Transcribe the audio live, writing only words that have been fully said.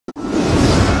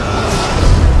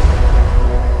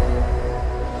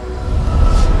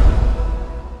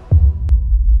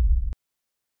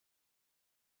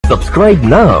subscribe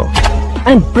now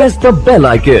and press the bell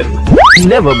icon.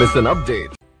 Never miss an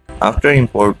update. After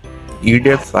import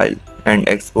ETABS file and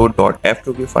export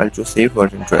 .f2b file to save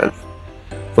version 12.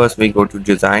 First we go to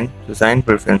design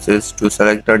preferences to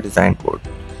select the design code.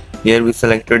 Here we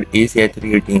selected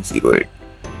ACI31808.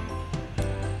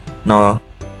 Now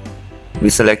we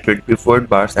selected preferred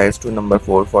bar size to number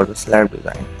 4 for the slab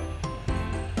design.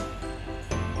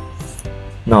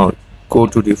 Now go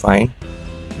to define,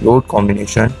 load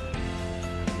combination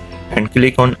and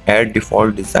click on add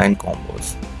default design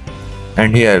combos.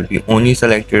 And here we only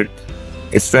selected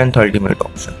strength ultimate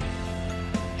option.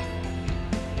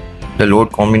 The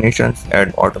load combinations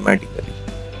add automatically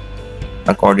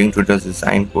according to the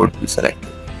design code we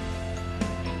selected.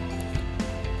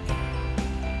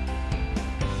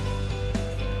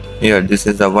 Here this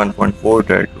is a 1.4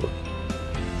 dead load,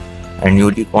 and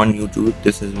UTCon U2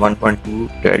 this is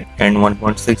 1.2 dead and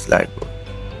 1.6 live load.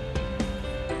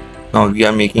 Now we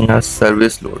are making a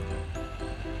service load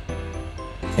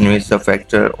in which the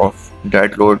factor of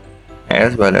dead load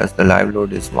as well as the live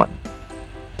load is 1.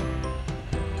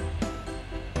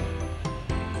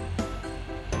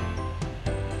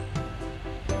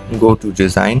 Go to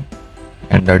design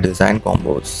and the design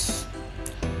combos.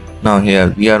 Now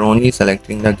here we are only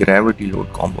selecting the gravity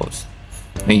load combos.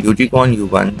 UTCon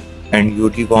U1 and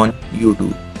UTCon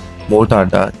U2 both are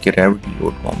the gravity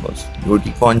load combos.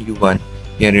 UTCon U1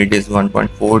 here it is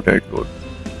 1.4 dead load,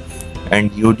 and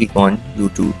UTCon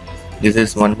U2 this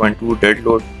is 1.2 dead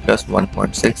load plus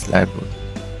 1.6 live load.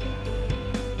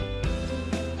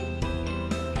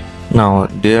 Now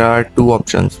there are two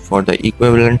options for the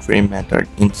equivalent frame method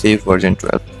in save version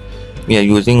 12. We are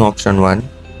using option 1,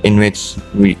 in which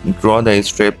we draw the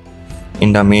strip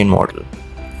in the main model.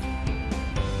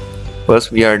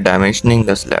 First we are dimensioning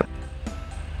the slab.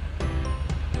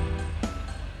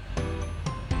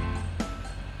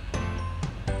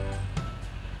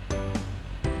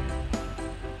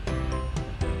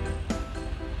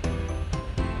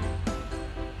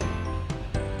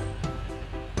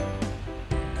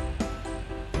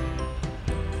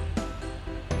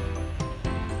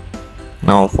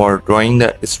 Now for drawing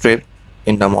the strip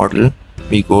in the model,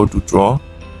 we go to draw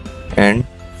and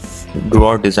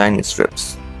draw design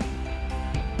strips.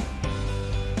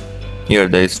 Here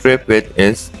the strip width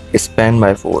is span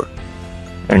by 4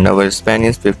 and our span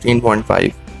is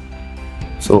 15.5.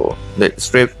 So the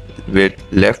strip width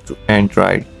left and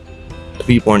right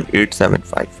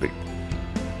 3.875 feet.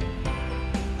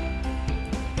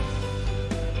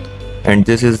 And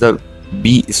this is the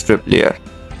B strip layer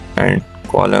and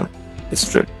column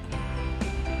strip.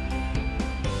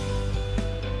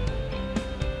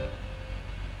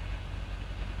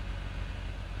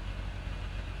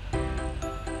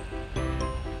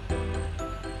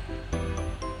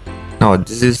 Now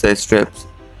this is the strips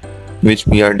which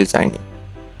we are designing.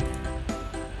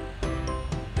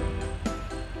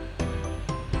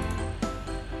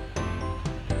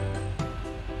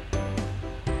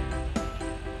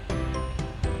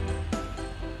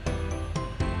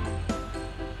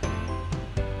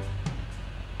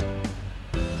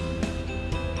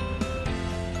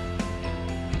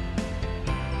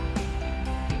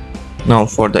 Now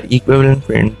for the equivalent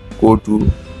frame, go to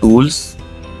tools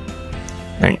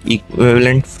and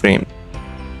equivalent frame.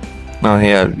 Now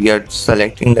here we are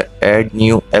selecting the add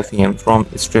new FEM from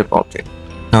strip object.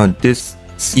 Now this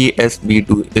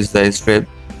CSB2 is the strip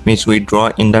which we draw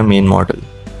in the main model.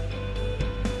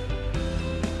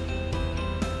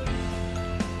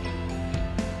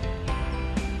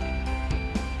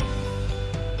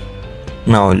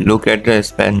 Now look at the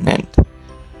span length.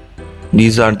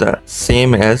 These are the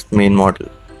same as main model.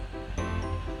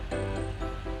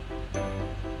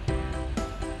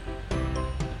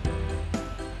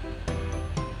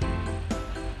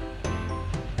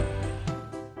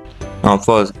 Now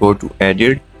first go to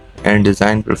edit and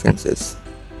design preferences.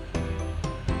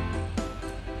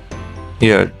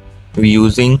 Here we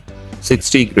using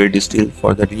 60 grade steel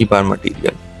for the rebar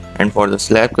material, and for the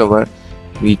slab cover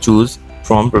we choose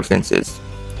from preferences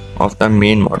of the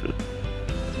main model.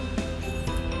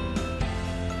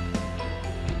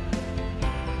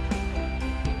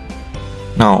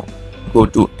 Now go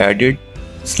to edit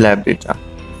slab data.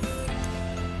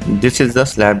 This is the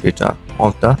slab data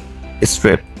of the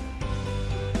strip.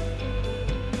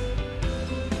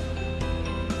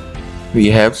 We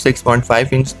have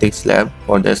 6.5 inch thick slab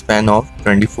for the span of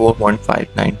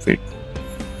 24.59 feet.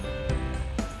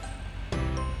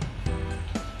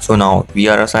 So now we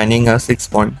are assigning a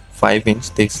 6.5 inch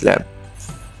thick slab.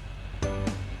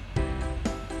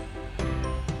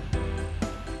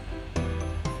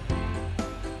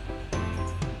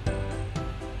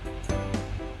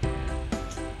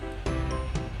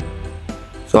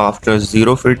 So after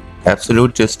 0 feet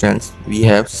absolute distance, we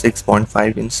have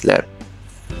 6.5 inch slab,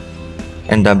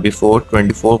 and the before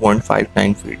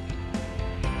 24.59 feet.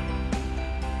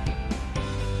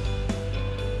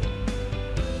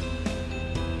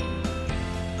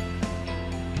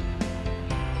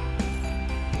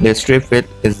 The strip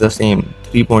width is the same,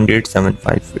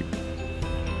 3.875 feet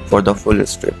for the full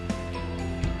strip.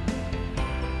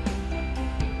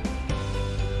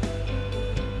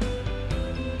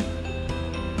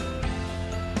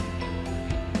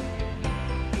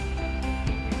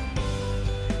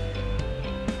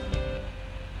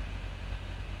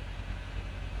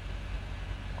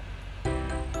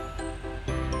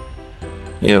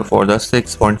 Here for the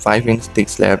 6.5 inch thick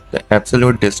slab, the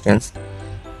absolute distance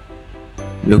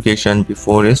location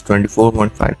before is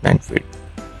 24.59 feet.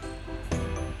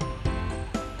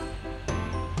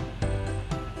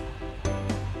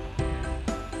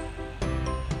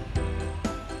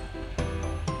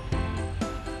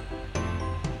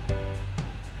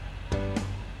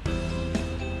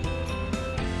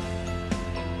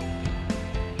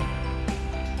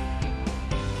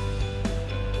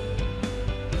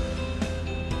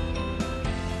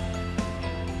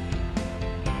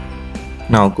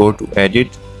 Now go to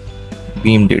Edit,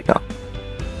 Beam Data.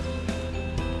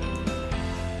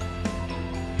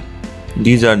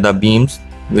 These are the beams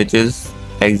which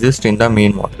exist in the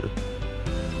main model.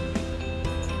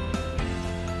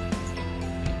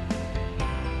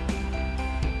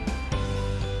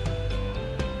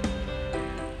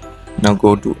 Now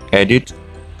go to Edit,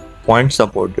 Point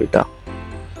Support Data.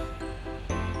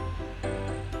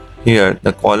 Here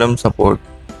the column support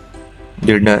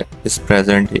data is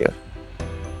present here.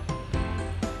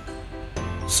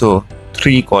 So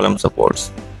 3 column supports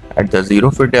at the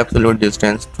 0 feet absolute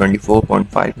distance,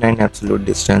 24.59 absolute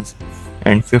distance,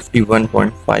 and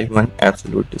 51.51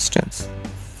 absolute distance.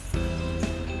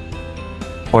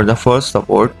 For the first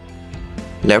support,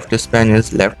 left span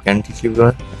is left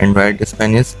cantilever and right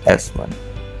span is S1.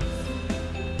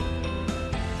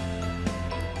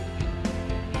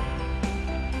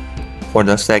 For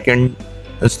the second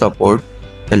support,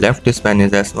 the left span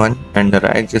is S1 and the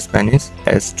right span is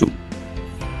S2.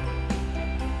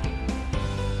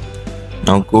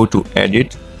 Now go to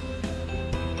Edit,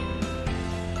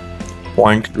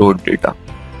 Point Load Data.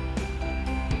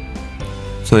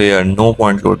 So here no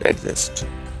point load exists.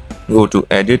 Go to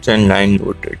Edit and Line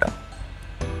Load Data.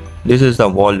 This is the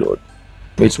wall load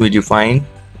which we define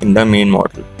in the main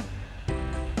model.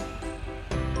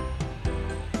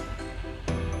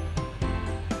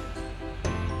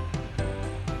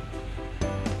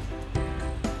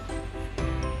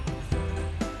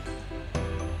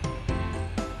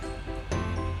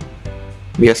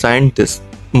 We assigned this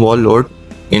wall load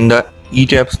in the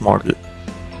ETABS model.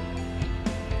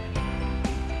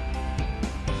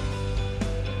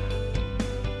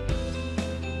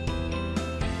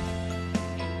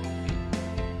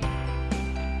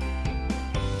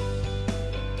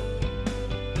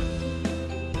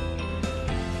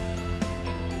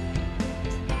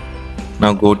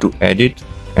 Now go to Edit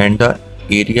and the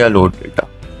Area Load Data.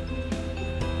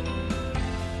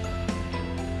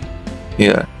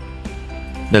 Here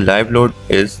the live load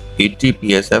is 80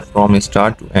 psf from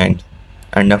start to end,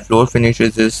 and the floor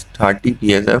finishes is 30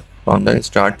 psf from the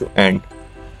start to end.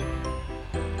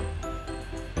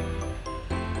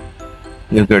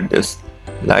 Look at this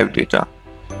live data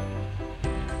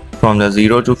from the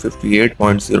 0 to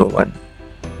 58.01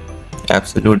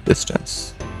 absolute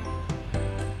distance.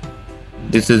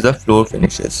 This is the floor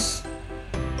finishes,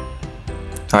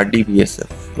 30 psf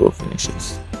floor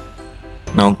finishes.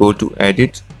 Now go to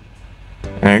Edit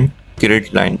and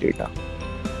Grid Line Data.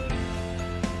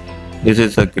 This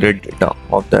is the grid data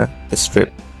of the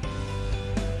strip.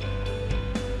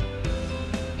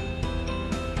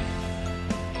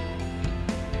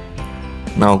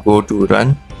 Now go to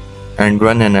Run and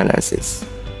Run Analysis.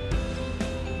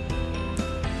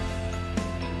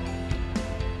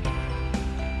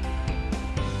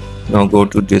 Now go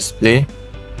to Display,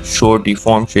 Show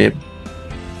Deform Shape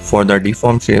for the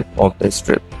deform shape of the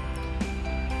strip,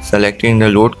 selecting the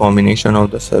load combination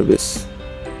of the service.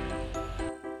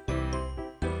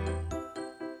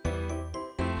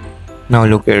 Now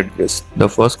look at this. The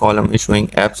first column is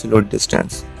showing absolute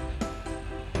distance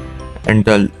and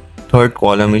the third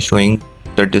column is showing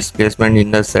the displacement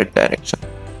in the Z direction.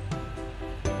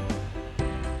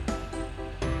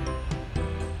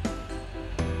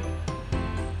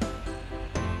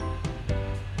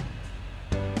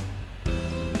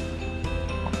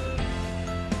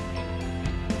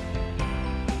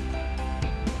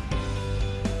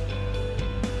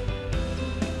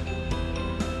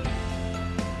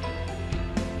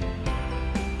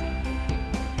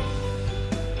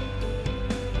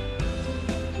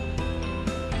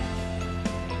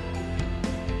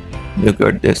 Look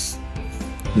at this.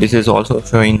 This is also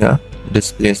showing a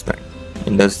displacement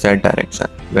in the Z direction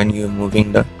when you are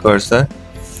moving the cursor.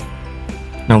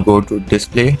 Now go to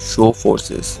display, show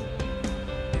forces.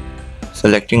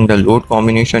 Selecting the load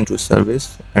combination to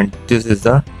service, and this is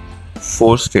the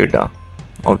force data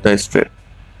of the strip.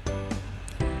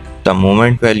 The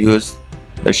moment values,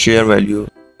 the shear value.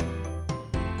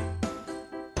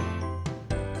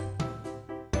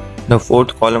 The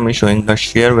fourth column is showing the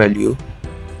shear value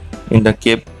in the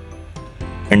cape,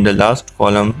 and the last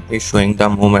column is showing the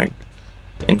moment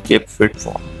in cape fit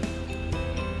form.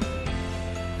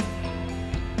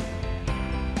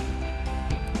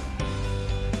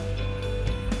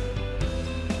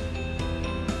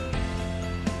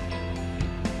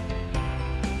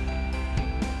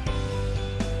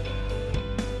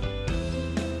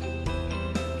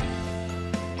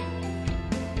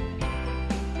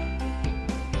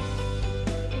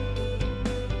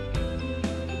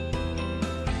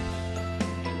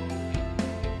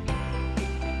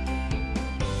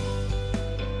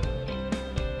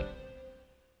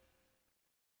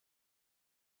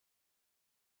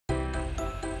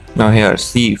 Now here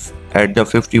see, at the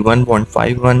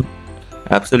 51.51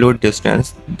 absolute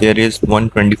distance there is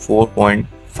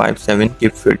 124.57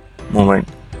 cape fit moment.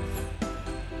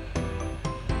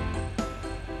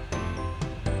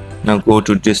 Now go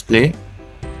to display,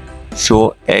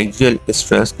 show axial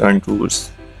stress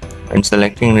contours, and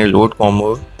selecting a load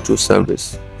combo to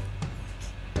service.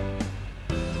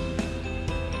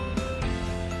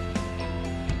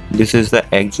 This is the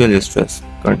axial stress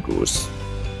contours.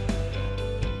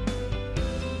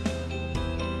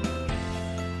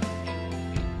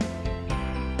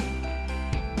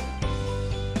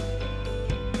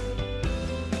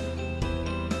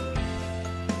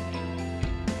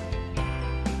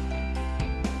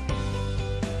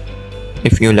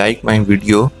 If you like my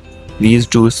video, please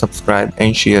do subscribe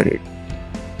and share it.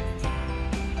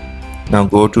 Now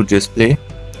go to display,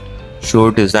 show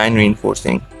design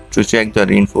reinforcing to check the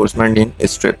reinforcement in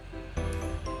strip.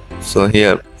 So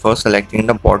here, first selecting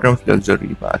the bottom flexure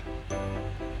rebar.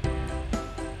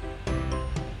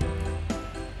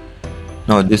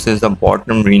 Now this is the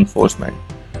bottom reinforcement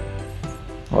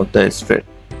of the strip.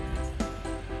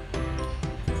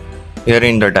 Here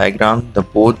in the diagram, the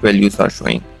both values are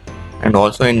showing, and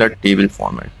also in the table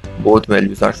format, both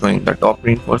values are showing the top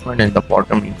reinforcement and the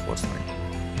bottom reinforcement.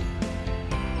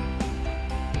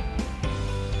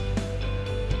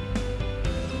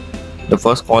 The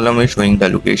first column is showing the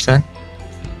location,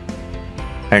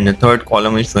 and the third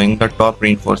column is showing the top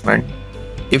reinforcement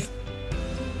if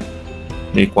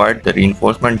required the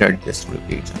reinforcement at this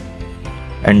location,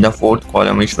 and the fourth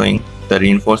column is showing the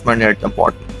reinforcement at the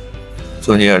bottom.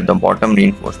 So here the bottom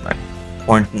reinforcement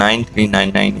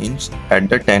 0.9399 inch at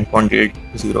the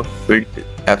 10.80 feet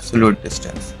absolute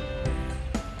distance.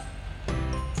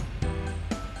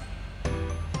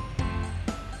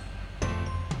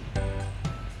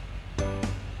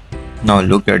 Now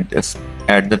look at this.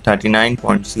 At the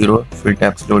 39.0 feet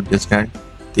absolute distance,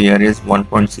 there is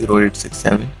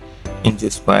 1.0867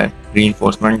 inches square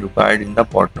reinforcement required in the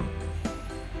bottom.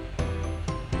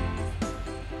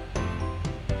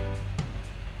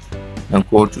 Now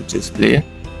go to display,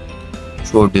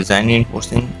 show design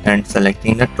reinforcing, and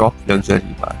selecting the top flexure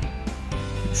rebar.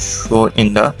 Show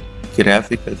in the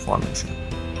graphical formation.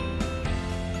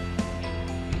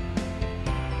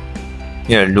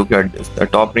 Here look at this, the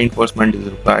top reinforcement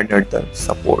is required at the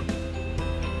support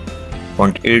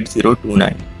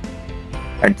 0.8029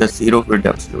 at the 0 feet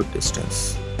absolute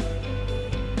distance.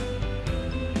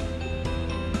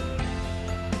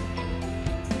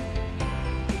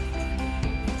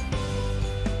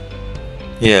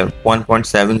 Here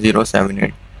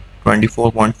 1.7078,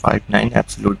 24.59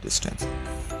 absolute distance.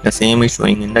 The same is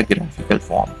showing in the graphical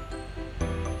form.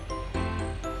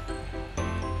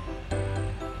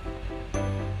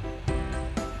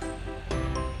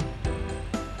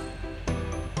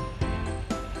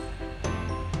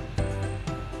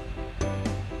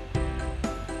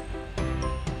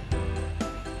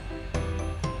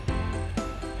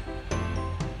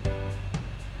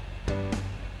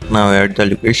 Now at the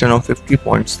location of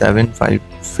 50.75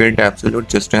 feet absolute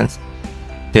distance,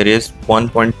 there is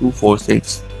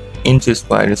 1.246 inches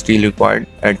square steel required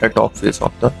at the top face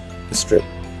of the strip.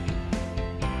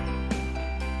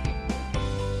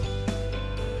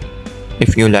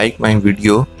 If you like my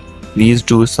video, please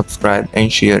do subscribe and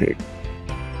share it.